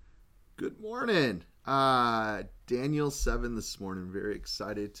Good morning. Daniel 7 this morning. Very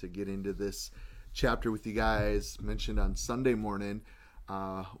excited to get into this chapter with you guys. Mentioned on Sunday morning,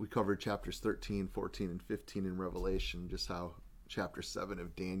 we covered chapters 13, 14, and 15 in Revelation, just how chapter 7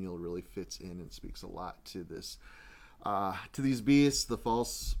 of Daniel really fits in and speaks a lot to this, to these beasts, the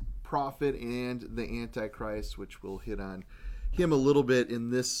false prophet and the Antichrist, which we'll hit on him a little bit in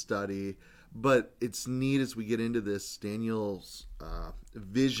this study. But it's neat as we get into this, Daniel's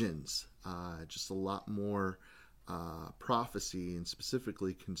visions, just a lot more prophecy, and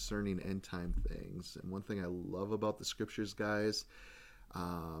specifically concerning end time things. And one thing I love about the scriptures, guys,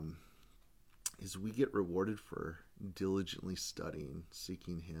 is we get rewarded for diligently studying,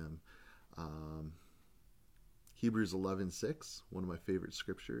 seeking him. Hebrews 11:6, one of my favorite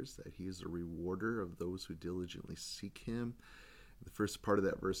scriptures, that he is a rewarder of those who diligently seek him. The first part of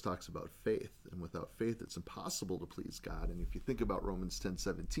that verse talks about faith, and without faith it's impossible to please God. And if you think about Romans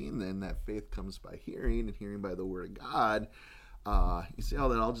 10:17, then that faith comes by hearing, and hearing by the word of God. You see how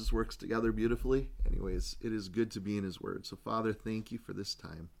that all just works together beautifully? Anyways, it is good to be in his word. So Father, thank you for this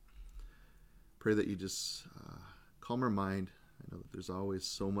time. Pray that you just calm our mind. I know that there's always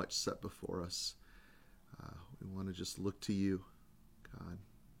so much set before us. We want to just look to you, God.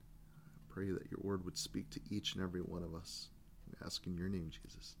 I pray that your word would speak to each and every one of us. Ask in your name,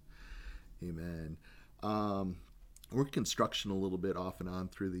 Jesus. Amen. Worked construction a little bit off and on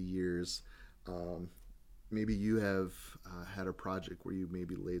through the years. Maybe you have had a project where you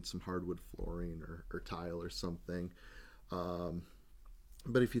maybe laid some hardwood flooring or tile or something.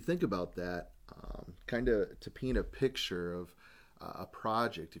 But if you think about that, kind of to paint a picture of a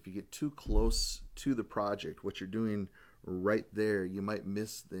project, if you get too close to the project, what you're doing right there, you might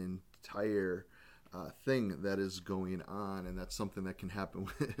miss the entire thing that is going on. And that's something that can happen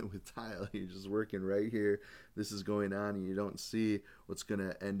with tile. You're just working right here, this is going on, and you don't see what's going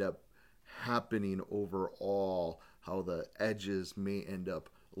to end up happening overall, how the edges may end up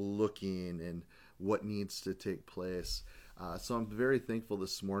looking and what needs to take place. So I'm very thankful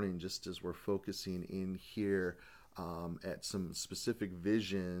this morning, just as we're focusing in here at some specific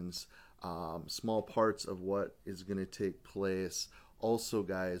visions, small parts of what is going to take place. Also,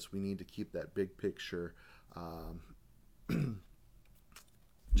 guys, we need to keep that big picture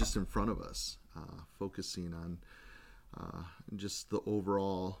just in front of us, focusing on just the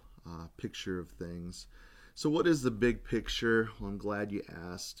overall picture of things. So what is the big picture? Well, I'm glad you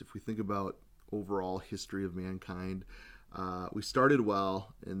asked. If we think about overall history of mankind, we started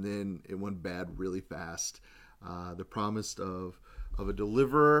well, and then it went bad really fast. The promise of a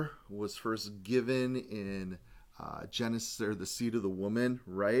deliverer was first given in Genesis, or the seed of the woman,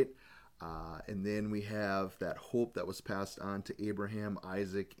 right? And then we have that hope that was passed on to Abraham,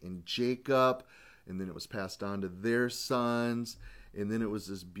 Isaac, and Jacob. And then it was passed on to their sons. And then it was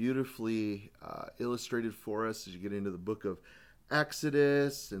this beautifully illustrated for us as you get into the book of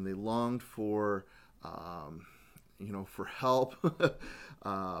Exodus. And they longed for, for help,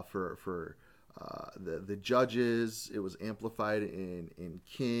 for the judges. It was amplified in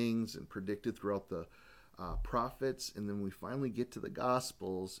Kings and predicted throughout the prophets, and then we finally get to the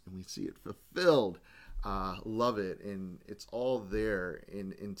Gospels and we see it fulfilled. Love it, and it's all there.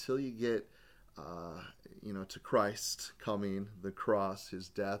 And until you get to Christ coming, the cross, his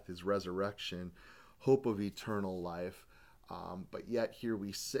death, his resurrection, hope of eternal life. But yet here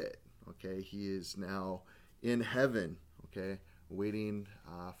we sit. Okay, he is now in heaven. Okay, waiting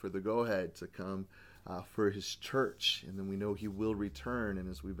for the go-ahead to come for his church, and then we know he will return. And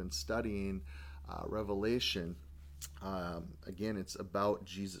as we've been studying Revelation, again, it's about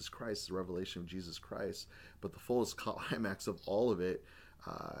Jesus Christ, the revelation of Jesus Christ, but the fullest climax of all of it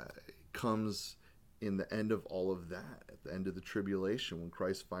comes in the end of all of that, at the end of the tribulation, when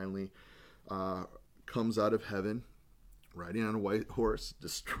Christ finally comes out of heaven, riding on a white horse,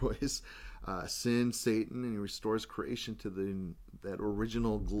 destroys sin, Satan, and he restores creation to that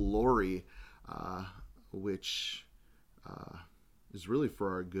original glory, which is really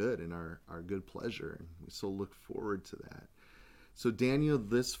for our good and our good pleasure. And we so look forward to that. So Daniel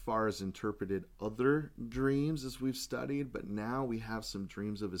this far has interpreted other dreams as we've studied, but now we have some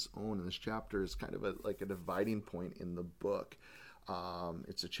dreams of his own. And this chapter is kind of like a dividing point in the book.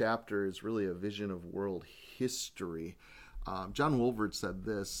 It's a chapter, it's really a vision of world history. John Wolvert said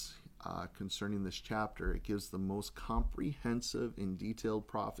this concerning this chapter: it gives the most comprehensive and detailed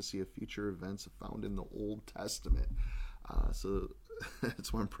prophecy of future events found in the Old Testament. So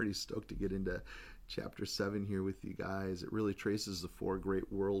that's why I'm pretty stoked to get into chapter 7 here with you guys. It really traces the four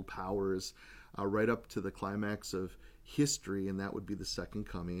great world powers right up to the climax of history, and that would be the second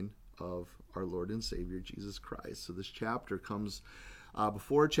coming of our Lord and Savior, Jesus Christ. So this chapter comes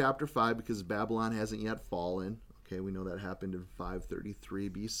before chapter 5, because Babylon hasn't yet fallen. Okay, we know that happened in 533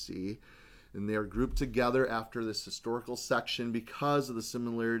 BC. And they are grouped together after this historical section because of the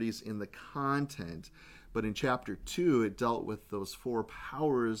similarities in the content. But in chapter 2, it dealt with those four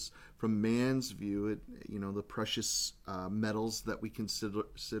powers from man's view, the precious metals that we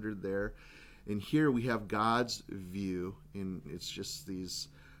considered there. And here we have God's view, and it's just these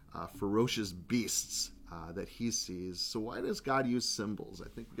ferocious beasts that he sees. So why does God use symbols? I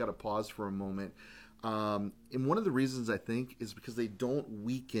think we got to pause for a moment. And one of the reasons, I think, is because they don't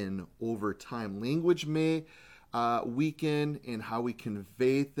weaken over time. Language may weaken, and how we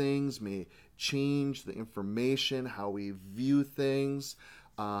convey things may change the information, how we view things.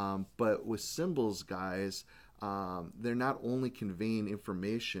 But with symbols, guys, they're not only conveying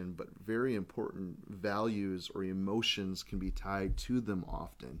information, but very important values or emotions can be tied to them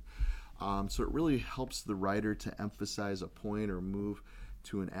often. So it really helps the writer to emphasize a point or move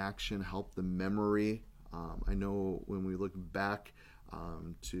to an action, help the memory. I know when we look back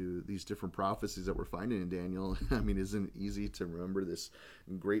to these different prophecies that we're finding in Daniel, isn't it easy to remember this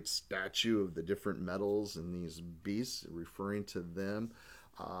great statue of the different metals and these beasts, referring to them?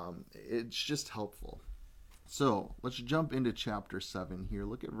 It's just helpful. So let's jump into chapter 7 here.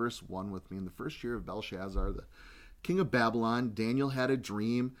 Look at verse 1 with me. In the first year of Belshazzar, the king of Babylon, Daniel had a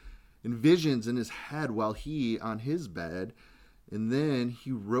dream and visions in his head while he on his bed. And then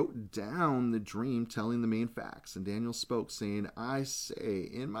he wrote down the dream, telling the main facts. And Daniel spoke, saying, I say,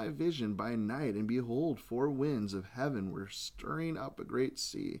 in my vision by night, and behold, 4 winds of heaven were stirring up a great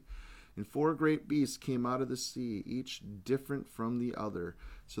sea. And 4 great beasts came out of the sea, each different from the other.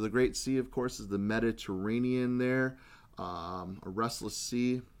 So the great sea, of course, is the Mediterranean there, a restless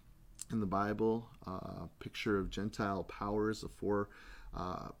sea in the Bible, picture of Gentile powers, the 4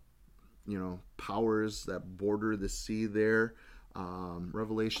 powers that border the sea there.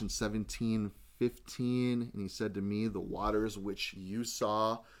 Revelation 17:15, and he said to me, the waters which you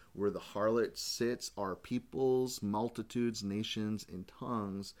saw where the harlot sits are peoples, multitudes, nations, and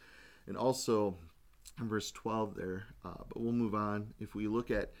tongues. And also in verse 12 there, but we'll move on. If we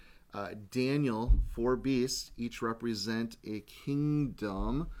look at Daniel, 4 beasts, each represent a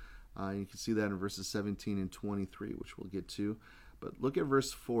kingdom. You can see that in verses 17 and 23, which we'll get to. But look at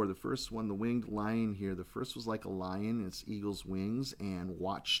verse 4, the first one, the winged lion here. The first was like a lion, its eagle's wings, and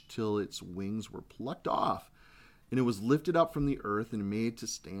watched till its wings were plucked off. And it was lifted up from the earth and made to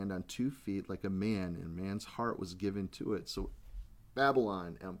stand on 2 feet like a man, and man's heart was given to it. So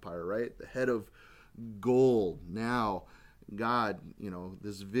Babylon Empire, right? The head of gold. Now, God,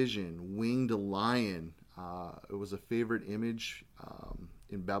 this vision, winged lion. It was a favorite image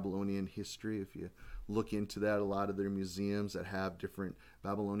in Babylonian history. If you look into that, a lot of their museums that have different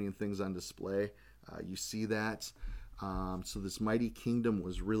Babylonian things on display, you see that. So this mighty kingdom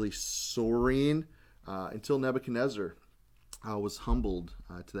was really soaring until Nebuchadnezzar was humbled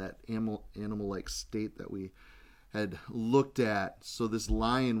to that animal-like state that we had looked at. So this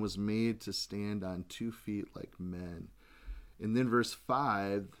lion was made to stand on 2 feet like men. And then verse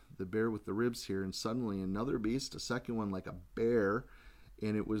 5, the bear with the ribs here, and suddenly another beast, a second one like a bear,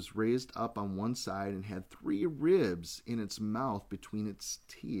 and it was raised up on one side and had 3 ribs in its mouth between its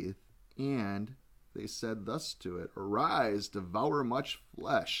teeth. And they said thus to it, arise, devour much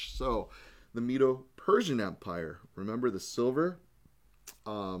flesh. So the Medo-Persian Empire, remember the silver?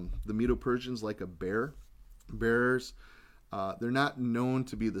 The Medo-Persians like a bear. Bears, they're not known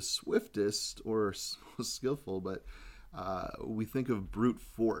to be the swiftest or skillful, but we think of brute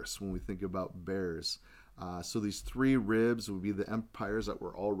force when we think about bears. So these 3 ribs would be the empires that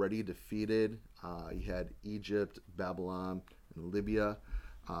were already defeated. You had Egypt, Babylon, and Libya.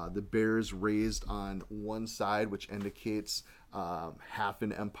 The bears raised on one side, which indicates half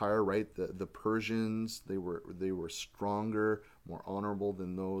an empire, right? The Persians, they were stronger, more honorable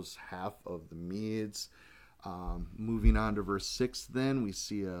than those half of the Medes. Moving on to verse 6, then we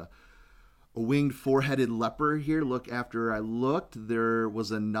see a winged 4-headed leopard here. Look, after I looked, there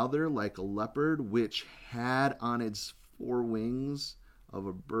was another like a leopard, which had on its 4 wings of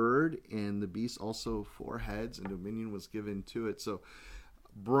a bird, and the beast also 4 heads, and dominion was given to it. So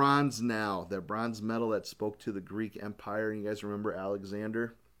bronze now, that bronze metal that spoke to the Greek Empire. You guys remember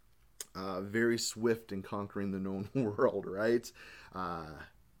Alexander? Very swift in conquering the known world, right?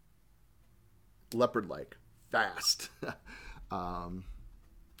 Leopard-like, fast.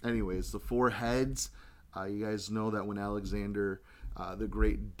 Anyways, the 4 heads. You guys know that when Alexander the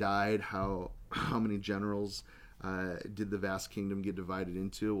Great died, how many generals did the vast kingdom get divided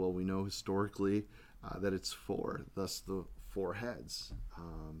into? Well, we know historically that it's 4, thus the 4 heads.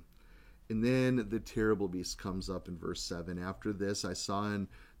 And then the terrible beast comes up in verse 7. After this, I saw in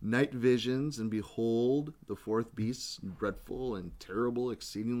night visions, and behold, the fourth beast, dreadful and terrible,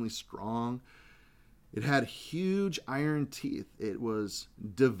 exceedingly strong. It had huge iron teeth. It was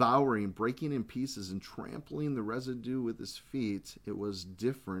devouring, breaking in pieces, and trampling the residue with its feet. It was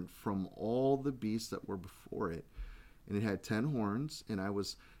different from all the beasts that were before it. And it had 10 horns, and I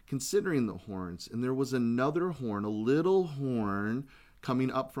was considering the horns. And there was another horn, a little horn,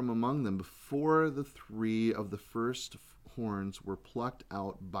 coming up from among them before the 3 of the first horns were plucked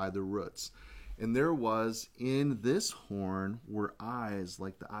out by the roots. And there was in this horn were eyes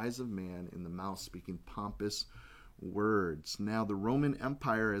like the eyes of man, in the mouth speaking pompous words. Now the Roman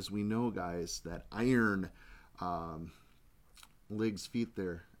Empire, as we know, guys, that iron legs, feet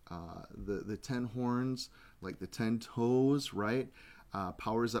there, the 10 horns, like the 10 toes, right?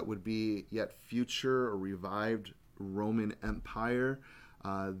 Powers that would be yet future or revived Roman Empire.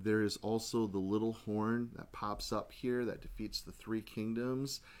 There is also the little horn that pops up here that defeats the 3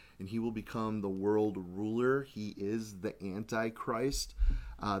 kingdoms, and he will become the world ruler. He is the Antichrist.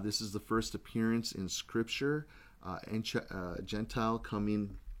 This is the first appearance in Scripture, Gentile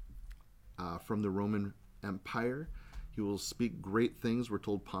coming from the Roman Empire. He will speak great things. We're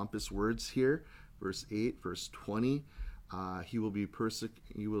told pompous words here. Verse 8, verse 20. He will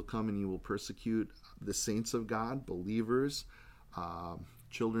come and he will persecute the saints of God, believers,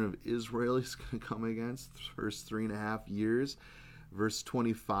 children of Israel. He's going to come against first 3.5 years. Verse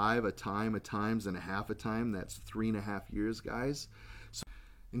 25, a times and a half a time. That's 3.5 years, guys.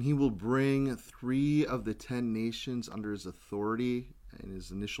 And he will bring 3 of the 10 nations under his authority in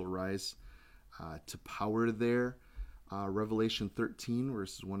his initial rise to power there. Revelation 13,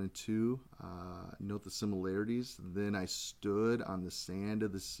 verses 1 and 2. Note the similarities. Then I stood on the sand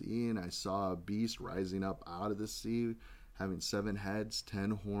of the sea, and I saw a beast rising up out of the sea, having 7 heads,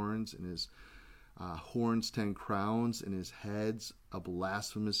 10 horns, and his horns 10 crowns, and his heads a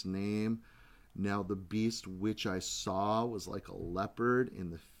blasphemous name. Now the beast which I saw was like a leopard,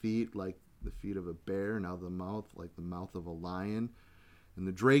 and the feet like the feet of a bear, now the mouth like the mouth of a lion. And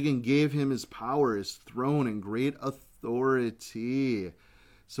the dragon gave him his power, his throne, and great authority.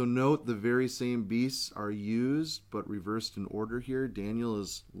 So note the very same beasts are used, but reversed in order here. Daniel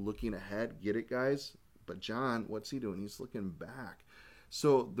is looking ahead. Get it, guys? But John, what's he doing? He's looking back.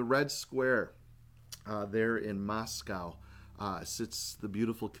 So the red square there in Moscow sits the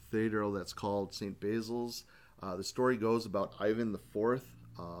beautiful cathedral that's called St. Basil's. The story goes about Ivan IV,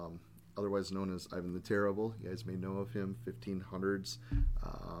 otherwise known as Ivan the Terrible. You guys may know of him, 1500s.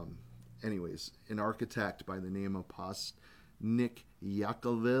 Anyways, an architect by the name of Postnik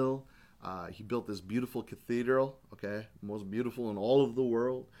Yakovlevich. He built this beautiful cathedral, okay, most beautiful in all of the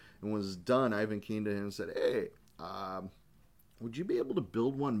world. And when it was done, Ivan came to him and said, hey, would you be able to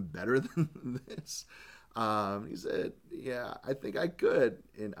build one better than this? He said, yeah, I think I could.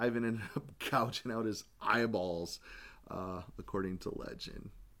 And Ivan ended up gouging out his eyeballs, according to legend.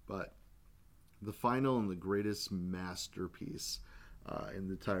 But the final and the greatest masterpiece in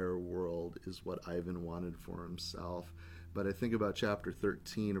the entire world is what Ivan wanted for himself. But I think about chapter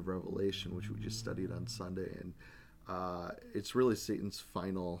 13 of Revelation, which we just studied on Sunday, and it's really Satan's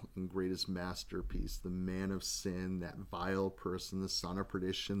final and greatest masterpiece, the man of sin, that vile person, the son of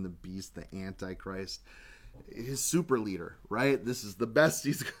perdition, the beast, the Antichrist, his super leader, right? This is the best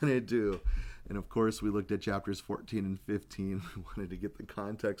he's going to do. And of course, we looked at chapters 14 and 15. We wanted to get the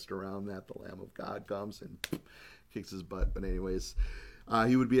context around that. The Lamb of God comes and kicks his butt. But anyways,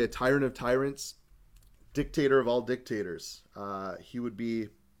 he would be a tyrant of tyrants, dictator of all dictators. He would be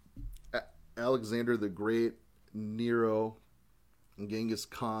Alexander the Great, Nero, Genghis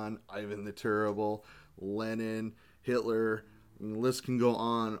Khan, Ivan the Terrible, Lenin, Hitler. And the list can go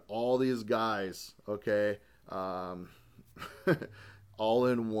on. All these guys, okay, all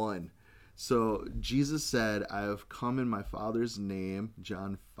in one. So Jesus said, I have come in my Father's name,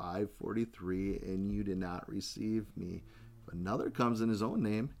 John 5:43, and you did not receive me. If another comes in his own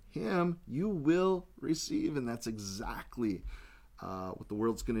name, him you will receive. And that's exactly what the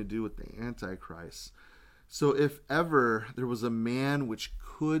world's going to do with the Antichrist. So if ever there was a man which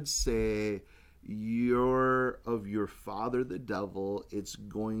could say, you're of your father the devil, it's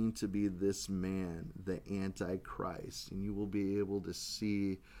going to be this man, the Antichrist. And you will be able to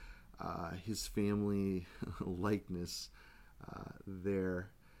see his family likeness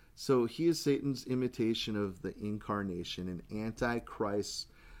there. So he is Satan's imitation of the incarnation. And Antichrist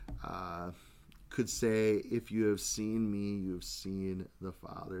could say, if you have seen me, you have seen the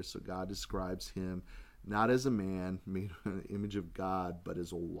Father. So God describes him not as a man made in the image of God, but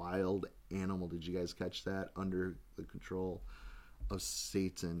as a wild animal. Did you guys catch that? Under the control of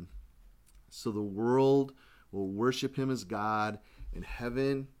Satan. So the world will worship him as God, and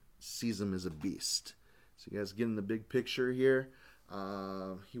heaven sees him as a beast. So you guys getting the big picture here?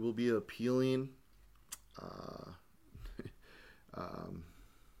 He will be appealing,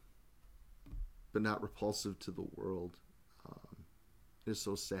 but not repulsive to the world. It is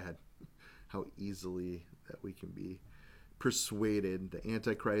so sad how easily that we can be persuaded. The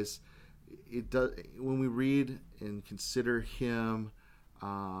Antichrist, it does, when we read and consider him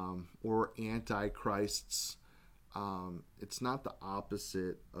or antichrists, it's not the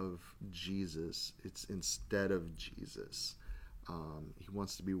opposite of Jesus. It's instead of Jesus. He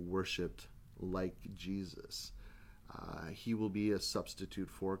wants to be worshipped like Jesus. He will be a substitute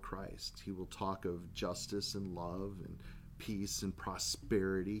for Christ. He will talk of justice and love and peace and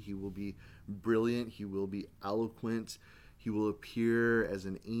prosperity. He will be brilliant. He will be eloquent. He will appear as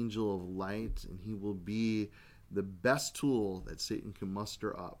an angel of light, and he will be the best tool that Satan can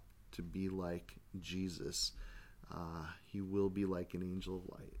muster up to be like Jesus. He will be like an angel of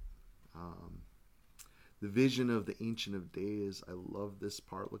light. The vision of the Ancient of Days, I love this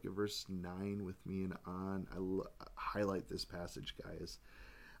part. Look at verse 9 with me and on. Highlight this passage, guys.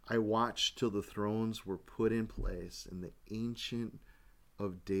 I watched till the thrones were put in place, and the Ancient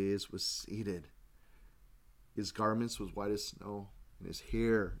of Days was seated. His garments was white as snow, and his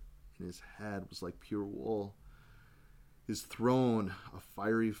hair and his head was like pure wool. His throne, a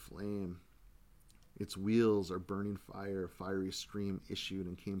fiery flame. Its wheels are burning fire. A fiery stream issued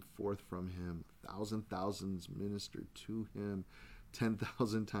and came forth from him. Thousands ministered to him.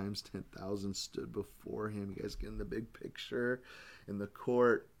 10,000 times 10,000 stood before him. You guys getting the big picture? And the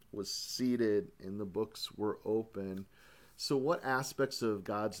court was seated, and the books were open. So what aspects of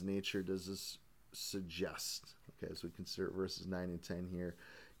God's nature does this suggest? Okay, as we consider verses 9 and 10 here.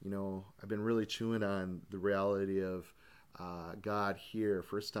 You know, I've been really chewing on the reality of God here,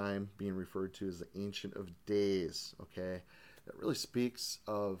 first time being referred to as the Ancient of Days, okay? That really speaks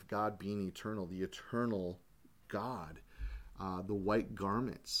of God being eternal, the eternal God. The white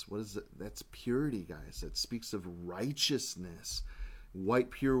garments, what is it? That's purity, guys. That speaks of righteousness.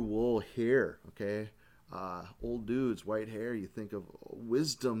 White pure wool hair, okay? Old dudes, white hair, you think of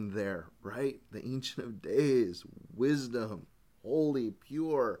wisdom there, right? The Ancient of Days, wisdom, holy,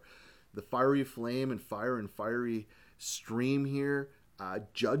 pure. The fiery flame and fiery stream here,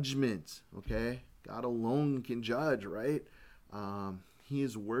 judgment, okay? God alone can judge, right? He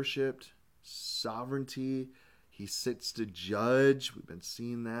is worshipped, sovereignty. He sits to judge. We've been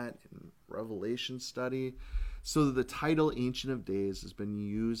seeing that in Revelation study. So the title Ancient of Days has been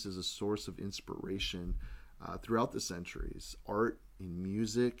used as a source of inspiration throughout the centuries. Art and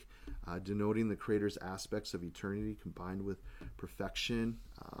music, denoting the Creator's aspects of eternity combined with perfection.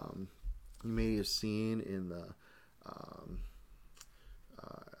 You may have seen in the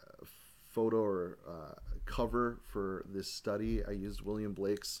photo or cover for this study, I used William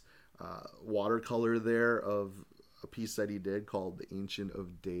Blake's watercolor there of a piece that he did called The Ancient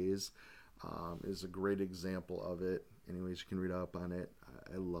of Days. Is a great example of it. Anyways, you can read up on it.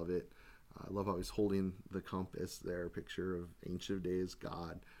 I love it. I love how he's holding the compass there, picture of Ancient of Days,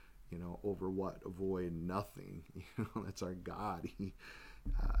 God, over what? Avoid nothing. That's our God.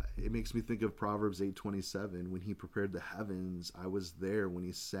 It makes me think of Proverbs 8:27. When he prepared the heavens, I was there. When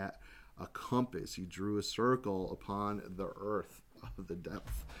he set a compass, he drew a circle upon the earth of the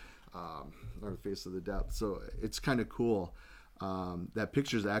depth, or the face of the depth. So it's kind of cool. That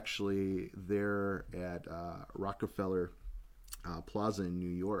picture is actually there at Rockefeller Plaza in New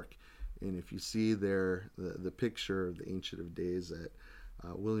York. And if you see there the picture of the Ancient of Days that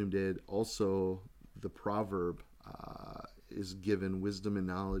William did, also the proverb is given, wisdom and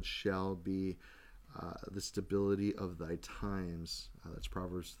knowledge shall be the stability of thy times. That's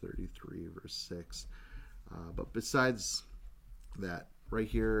Proverbs 33, verse 6. But besides that, right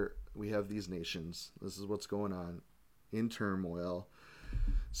here, we have these nations. This is what's going on in turmoil.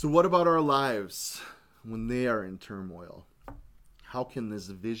 So what about our lives when they are in turmoil? How can this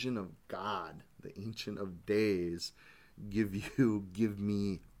vision of God, the Ancient of Days, give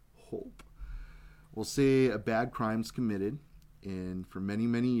me hope? We'll say a bad crime's committed, and for many,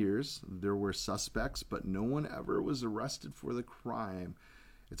 many years, there were suspects, but no one ever was arrested for the crime.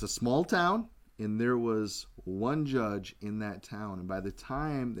 It's a small town, and there was one judge in that town. And by the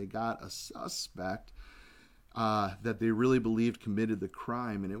time they got a suspect that they really believed committed the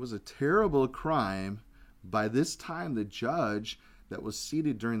crime, and it was a terrible crime, by this time the judge that was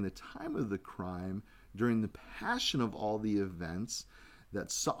seated during the time of the crime, during the passion of all the events, that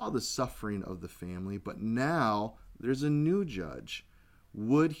saw the suffering of the family, but now there's a new judge.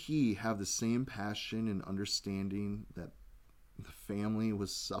 Would he have the same passion and understanding that the family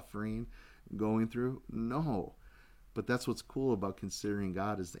was suffering? going through? No. But that's what's cool about considering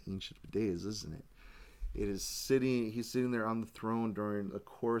God as the Ancient of Days, isn't it? He's sitting there on the throne during the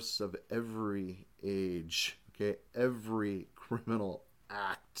course of every age, okay, every criminal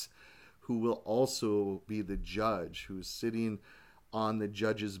act, who will also be the judge, who's sitting on the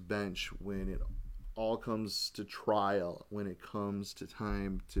judge's bench when it all comes to trial, when it comes to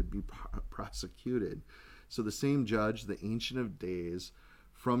time to be prosecuted. So the same judge, the Ancient of Days,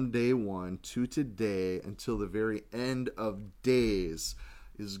 from day one to today until the very end of days,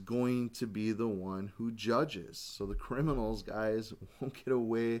 is going to be the one who judges. So the criminals, guys, won't get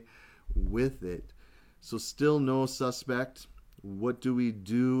away with it. So still no suspect. What do we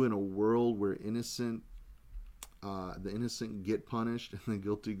do in a world where the innocent get punished and the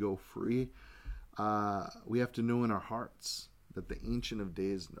guilty go free? We have to know in our hearts that the Ancient of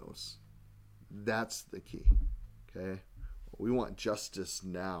Days knows. That's the key. Okay? We want justice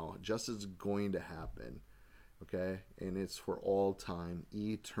now. Justice is going to happen. Okay? And it's for all time,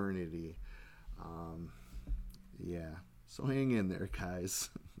 eternity. So hang in there, guys.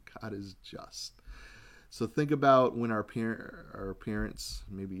 God is just. So think about when our parents,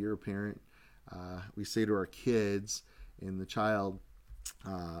 maybe you're a parent, we say to our kids, and the child,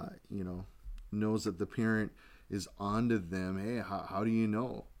 knows that the parent is onto them. Hey, how do you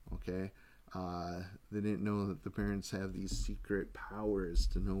know? Okay. They didn't know that the parents have these secret powers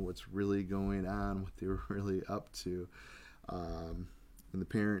to know what's really going on, what they're really up to. And the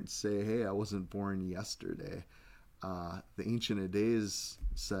parents say, hey, I wasn't born yesterday. The Ancient of Days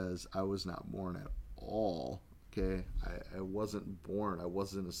says, I was not born at all. Okay. I wasn't born. I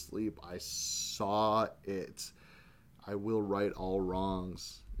wasn't asleep. I saw it. I will right all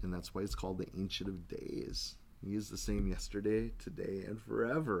wrongs. And that's why it's called the Ancient of Days. He is the same yesterday, today, and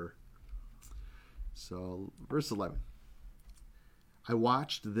forever. So, verse 11. I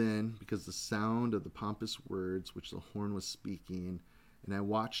watched then, because the sound of the pompous words which the horn was speaking, and I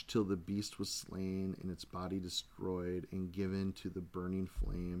watched till the beast was slain, and its body destroyed, and given to the burning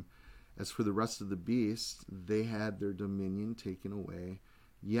flame. As for the rest of the beasts, they had their dominion taken away,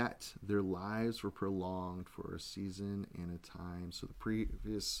 yet their lives were prolonged for a season and a time. So the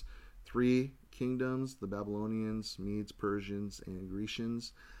previous three kingdoms, the Babylonians, Medes, Persians, and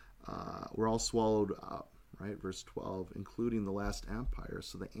Grecians, were all swallowed up, right? Verse 12, including the last empire.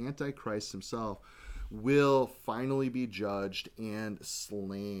 So the Antichrist himself will finally be judged and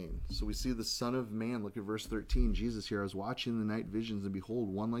slain. So we see the Son of Man. Look at verse 13. Jesus here, I was watching the night visions, and behold,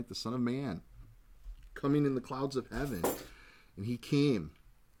 one like the Son of Man, coming in the clouds of heaven. And he came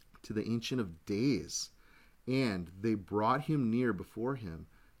to the Ancient of Days, and they brought him near before him.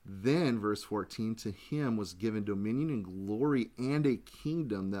 Then, verse 14, to him was given dominion and glory and a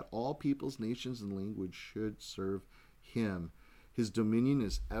kingdom that all peoples, nations, and language should serve him. His dominion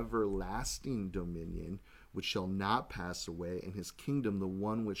is everlasting dominion, which shall not pass away, and his kingdom the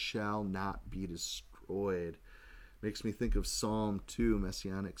one which shall not be destroyed. Makes me think of Psalm 2,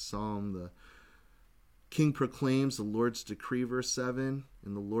 Messianic Psalm. The King proclaims the Lord's decree, verse 7,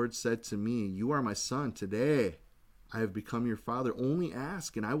 and the Lord said to me, you are my son, today I have become your father. Only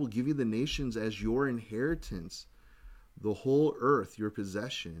ask, and I will give you the nations as your inheritance, the whole earth your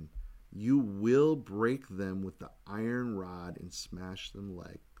possession. You will break them with the iron rod and smash them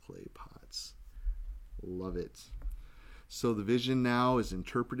like clay pots. Love it. So the vision now is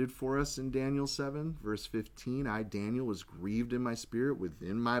interpreted for us in Daniel 7, verse 15. I, Daniel, was grieved in my spirit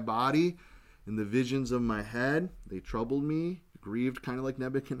within my body. In the visions of my head, they troubled me, grieved kind of like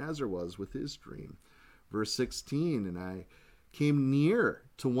Nebuchadnezzar was with his dream. Verse 16, and I came near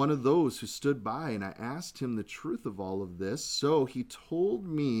to one of those who stood by, and I asked him the truth of all of this. So he told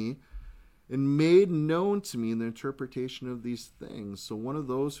me and made known to me the interpretation of these things. So one of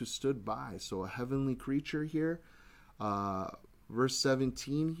those who stood by, so a heavenly creature here. Verse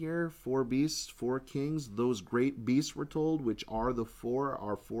 17 here, 4 beasts, 4 kings. Those great beasts were told, which are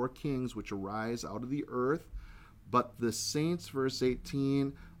four kings which arise out of the earth. But the saints, verse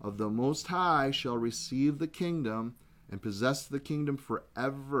 18, of the Most High shall receive the kingdom and possess the kingdom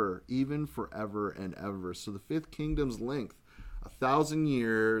forever, even forever and ever. So the 5th kingdom's length, 1,000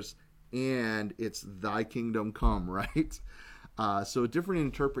 years, and it's thy kingdom come, right? So a different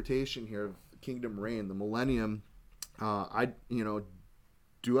interpretation here of kingdom reign, the millennium.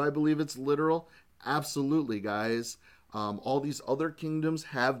 Do I believe it's literal? Absolutely, guys. All these other kingdoms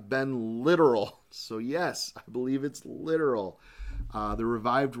have been literal. So yes, I believe it's literal. The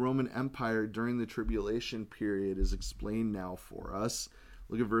revived Roman Empire during the tribulation period is explained now for us.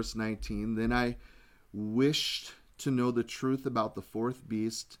 Look at verse 19. Then I wished to know the truth about the 4th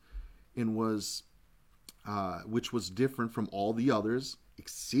beast, and which was different from all the others.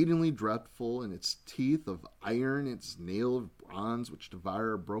 exceedingly dreadful, and its teeth of iron, its nail of bronze, which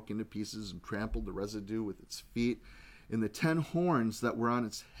devoured, broke into pieces, and trampled the residue with its feet. And the 10 horns that were on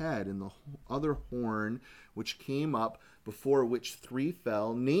its head, and the other horn which came up, before which 3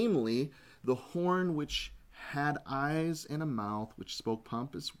 fell, namely, the horn which had eyes and a mouth, which spoke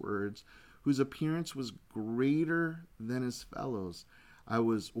pompous words, whose appearance was greater than his fellows. I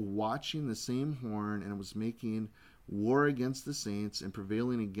was watching the same horn, and was making war against the saints, and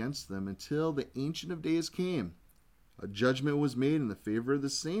prevailing against them, until the Ancient of Days came. A judgment was made in the favor of the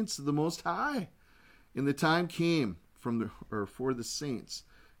saints of the Most High. And the time came for the saints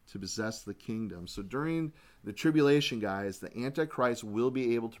to possess the kingdom. So during the tribulation, guys, the Antichrist will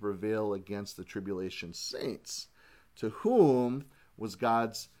be able to prevail against the tribulation saints, to whom was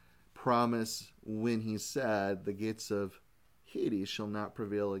God's promise when he said, the gates of Hades shall not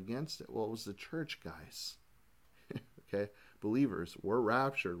prevail against it. Well, it was the church, guys. Okay, believers, we're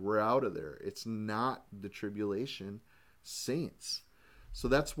raptured. We're out of there. It's not the tribulation saints. So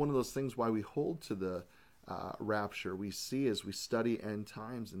that's one of those things why we hold to the rapture. We see as we study end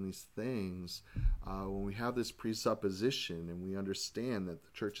times and these things, when we have this presupposition and we understand that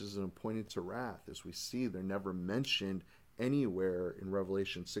the church isn't appointed to wrath, as we see they're never mentioned anywhere in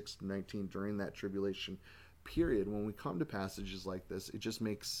Revelation 6:19 during that tribulation period. When we come to passages like this, it just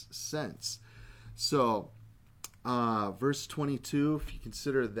makes sense. So verse 22, if you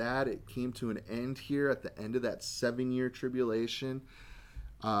consider that it came to an end here at the end of that 7-year tribulation,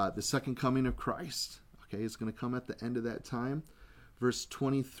 the second coming of Christ, okay, is going to come at the end of that time. Verse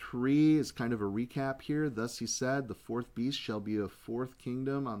 23 is kind of a recap here. Thus he said, the fourth beast shall be a fourth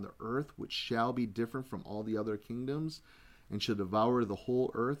kingdom on the earth, which shall be different from all the other kingdoms, and shall devour the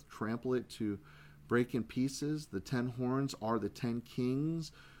whole earth, trample it to break in pieces. The 10 horns are the 10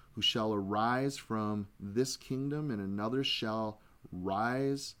 kings, who shall arise from this kingdom, and another shall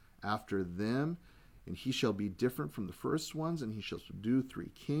rise after them, and he shall be different from the first ones, and he shall subdue 3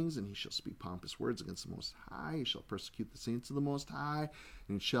 kings, and he shall speak pompous words against the Most High. He shall persecute the saints of the Most High,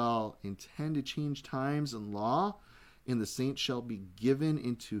 and shall intend to change times and law, and the saints shall be given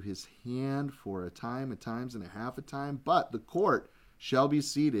into his hand for a time, a times, and a half a time. But the court shall be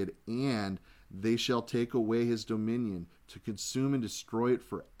seated, and they shall take away his dominion, to consume and destroy it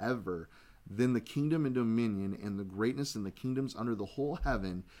forever. Then the kingdom and dominion and the greatness and the kingdoms under the whole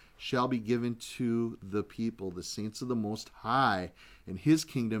heaven shall be given to the people, the saints of the Most High. And his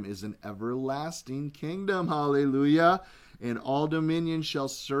kingdom is an everlasting kingdom. Hallelujah. And all dominion shall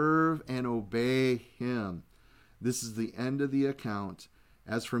serve and obey him. This is the end of the account.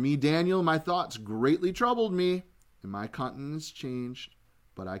 As for me, Daniel, my thoughts greatly troubled me, and my countenance changed,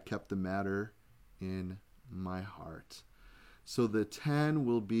 but I kept the matter in my heart. So the 10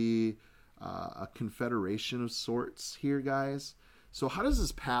 will be a confederation of sorts here, guys. So how does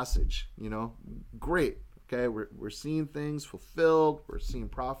this passage, great, okay, we're seeing things fulfilled, we're seeing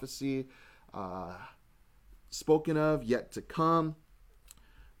prophecy spoken of, yet to come,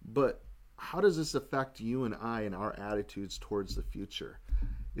 but how does this affect you and I and our attitudes towards the future?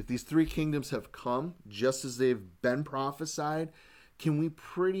 If these 3 kingdoms have come just as they've been prophesied, can we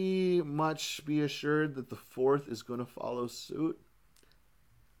pretty much be assured that the 4th is going to follow suit?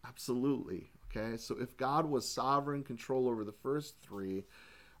 Absolutely. Okay, so if God was sovereign control over the first 3,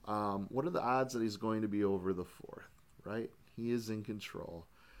 what are the odds that he's going to be over the 4th, right? He is in control.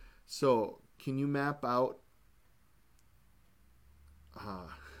 So can you map out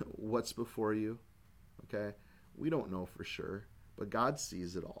what's before you? Okay, we don't know for sure, but God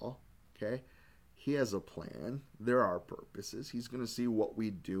sees it all. Okay, he has a plan. There are purposes. He's going to see what we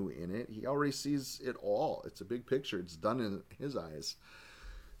do in it. He already sees it all. It's a big picture. It's done in his eyes.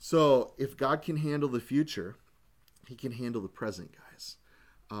 So if God can handle the future, he can handle the present, guys.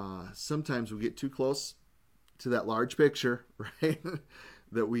 Sometimes we get too close to that large picture, right?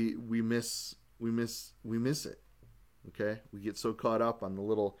 that we miss it. Okay, we get so caught up on the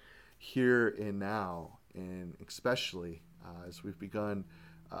little here and now, and especially as we've begun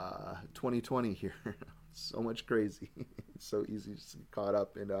 2020 here, so much crazy. It's so easy to get caught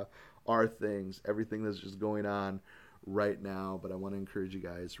up in our things, everything that's just going on right now. But I want to encourage you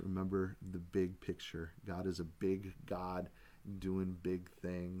guys, remember the big picture. God is a big God doing big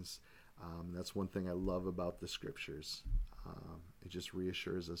things. That's one thing I love about the scriptures. It just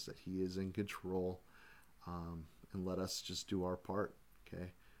reassures us that he is in control, and let us just do our part.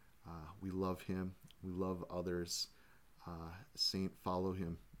 Okay, we love him, we love others. Saint, follow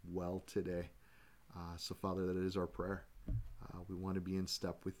him well today. So Father, that is our prayer. We want to be in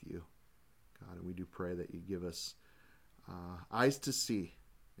step with you, God, and we do pray that you give us eyes to see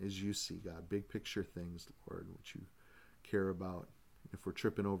as you see, God, big picture things, Lord, which you care about. if we're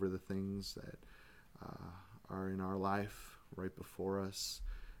tripping over the things that are in our life right before us,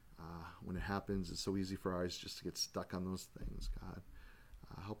 when it happens, it's so easy for our eyes just to get stuck on those things, God.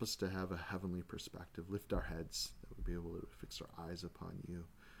 Help us to have a heavenly perspective. Lift our heads, that we'll be able to fix our eyes upon you.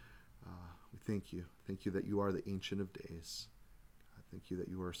 We thank you. Thank you that you are the Ancient of Days. God, thank you that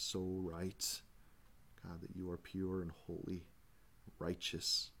you are so right. God, that you are pure and holy,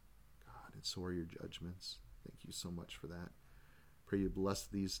 righteous. God, and so are your judgments. Thank you so much for that. Pray you bless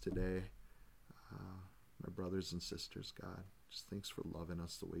these today. My brothers and sisters, God. Just thanks for loving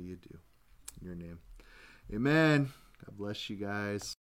us the way you do. In your name. Amen. God bless you guys.